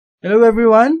Hello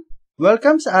everyone!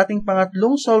 Welcome sa ating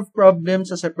pangatlong solve problem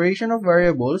sa separation of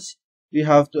variables. We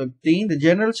have to obtain the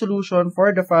general solution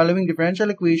for the following differential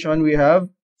equation. We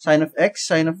have sin of x,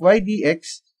 sin of y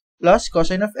dx plus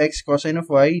cosine of x, cosine of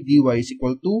y dy is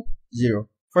equal to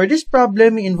 0. For this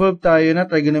problem, i-involve tayo na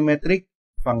trigonometric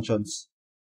functions.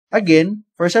 Again,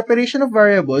 for separation of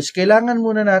variables, kailangan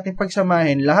muna natin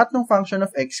pagsamahin lahat ng function of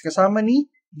x kasama ni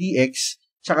dx,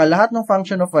 tsaka lahat ng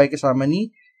function of y kasama ni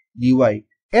dy.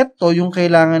 Ito yung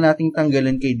kailangan nating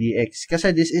tanggalin kay dx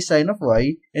kasi this is sin of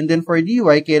y, and then for dy,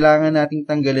 kailangan nating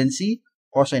tanggalin si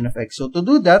cosine of x. So to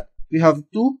do that, we have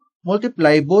to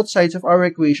multiply both sides of our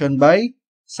equation by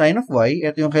sin of y.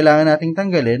 Ito yung kailangan nating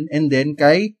tanggalin, and then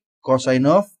kay cosine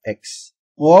of x.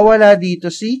 Mawawala dito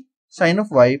si sin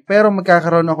of y, pero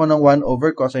magkakaroon ako ng 1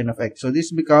 over cosine of x. So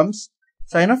this becomes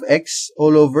sin of x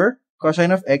all over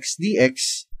cosine of x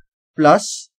dx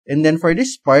plus, and then for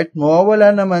this part,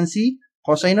 mawawala naman si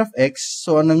cosine of x.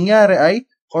 So, ang nangyari ay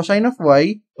cosine of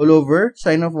y all over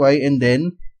sine of y and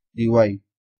then dy.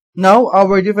 Now,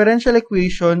 our differential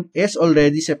equation is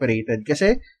already separated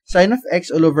kasi sine of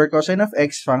x all over cosine of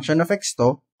x, function of x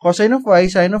to. Cosine of y,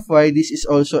 sine of y, this is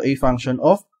also a function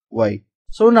of y.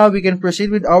 So, now we can proceed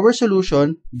with our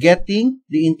solution getting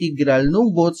the integral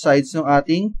ng both sides ng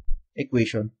ating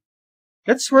equation.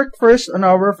 Let's work first on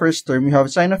our first term. We have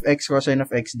sin of x, cosine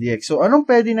of x dx. So, anong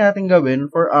pwede natin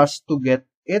gawin for us to get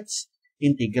its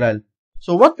integral?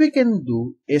 So, what we can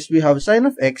do is we have sin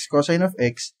of x, cosine of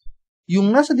x. Yung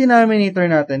nasa denominator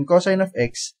natin, cosine of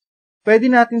x, pwede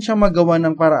natin siyang magawa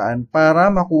ng paraan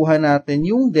para makuha natin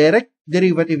yung direct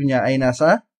derivative niya ay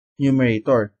nasa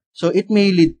numerator. So, it may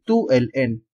lead to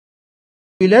ln.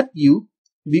 We let u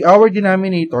be our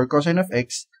denominator, cosine of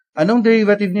x. Anong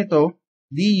derivative nito?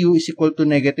 Du is equal to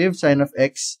negative sin of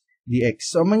x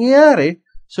dx. So, mangyayari,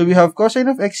 so we have cosine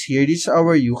of x here, this is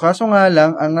our u. Kaso nga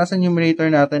lang, ang nasa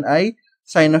numerator natin ay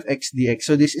sin of x dx.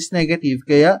 So, this is negative,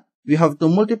 kaya we have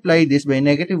to multiply this by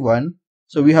negative 1.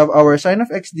 So, we have our sin of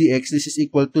x dx, this is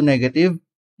equal to negative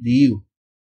du.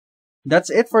 That's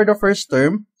it for the first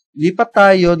term. Lipat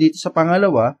tayo dito sa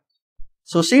pangalawa.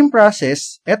 So, same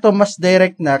process. Ito, mas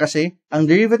direct na kasi ang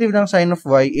derivative ng sin of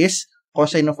y is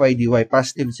cosine of y dy.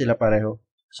 Positive sila pareho.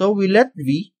 So, we let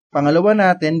v, pangalawa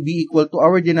natin, be equal to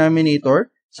our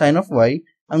denominator, sin of y.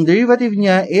 Ang derivative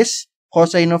niya is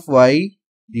cosine of y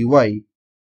dy.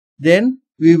 Then,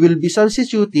 we will be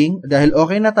substituting, dahil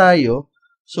okay na tayo.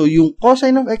 So, yung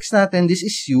cosine of x natin, this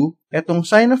is u. Etong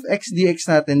sin of x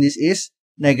dx natin, this is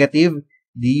negative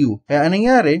du. Kaya anong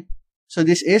nangyari? So,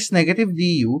 this is negative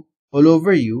du all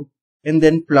over u. And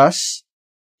then, plus,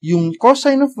 yung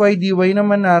cosine of y dy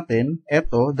naman natin,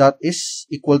 eto, that is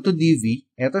equal to dv.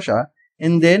 Eto siya.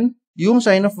 And then, yung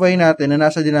sin of y natin na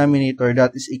nasa denominator,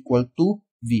 that is equal to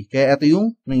v. Kaya eto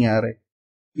yung nangyari.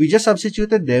 We just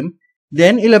substituted them.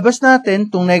 Then, ilabas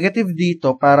natin tong negative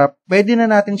dito para pwede na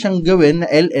natin siyang gawin na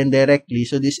ln directly.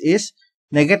 So, this is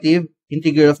negative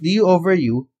integral of du over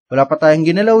u. Wala pa tayong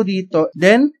ginalaw dito.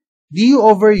 Then, du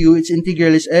over u, its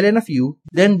integral is ln of u.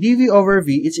 Then, dv over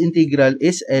v, its integral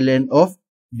is ln of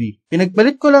v.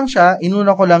 Pinagpalit ko lang siya,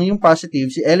 inuna ko lang yung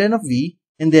positive, si ln of v,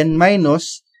 and then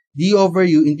minus d over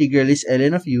u integral is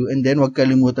ln of u, and then wag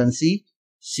kalimutan si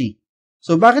c.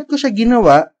 So, bakit ko siya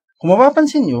ginawa? Kung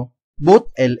mapapansin nyo,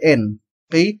 both ln.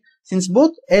 Okay? Since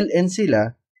both ln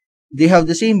sila, they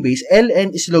have the same base.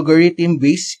 ln is logarithm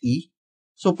base e.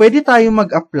 So, pwede tayo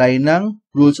mag-apply ng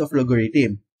rules of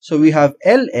logarithm. So, we have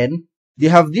ln,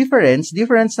 they have difference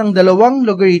ng dalawang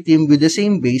logarithm with the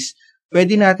same base.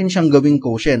 Pwede natin siyang gawing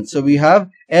quotient. So, we have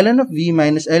ln of v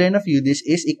minus ln of u. This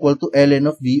is equal to ln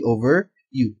of v over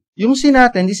u. Yung c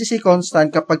natin, this is a constant.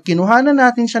 Kapag kinuhanan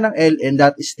natin siya ng ln,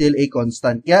 that is still a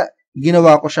constant. Kaya,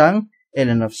 ginawa ko siyang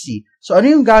ln of c. So, ano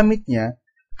yung gamit niya?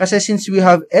 Kasi since we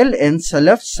have ln sa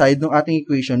left side ng ating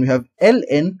equation, we have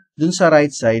ln dun sa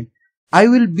right side,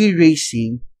 I will be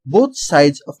raising both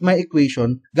sides of my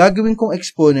equation. Gagawin kong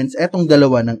exponents etong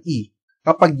dalawa ng e.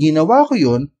 Kapag ginawa ko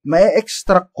yun,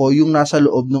 ma-extract ko yung nasa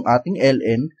loob ng ating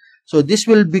ln. So, this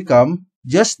will become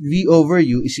just v over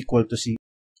u is equal to c.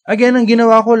 Again, ang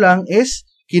ginawa ko lang is,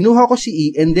 kinuha ko si e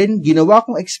and then ginawa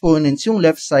kong exponents yung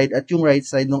left side at yung right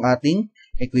side ng ating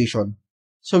equation.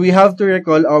 So, we have to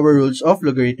recall our rules of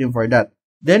logarithm for that.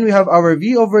 Then, we have our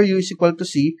v over u is equal to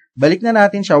c. Balik na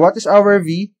natin siya. What is our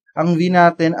v? Ang v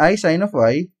natin ay sin of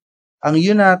y. Ang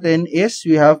u natin is,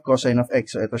 we have cosine of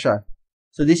x. So, ito siya.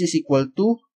 So, this is equal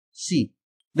to c.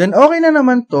 Then, okay na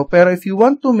naman to, pero if you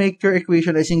want to make your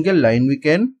equation a single line, we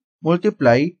can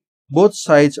multiply both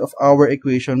sides of our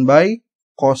equation by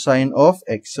cosine of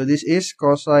x. So, this is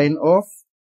cosine of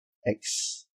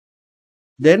x.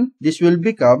 Then, this will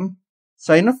become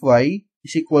sine of y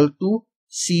is equal to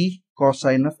c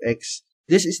cosine of x.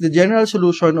 This is the general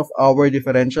solution of our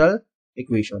differential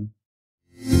equation.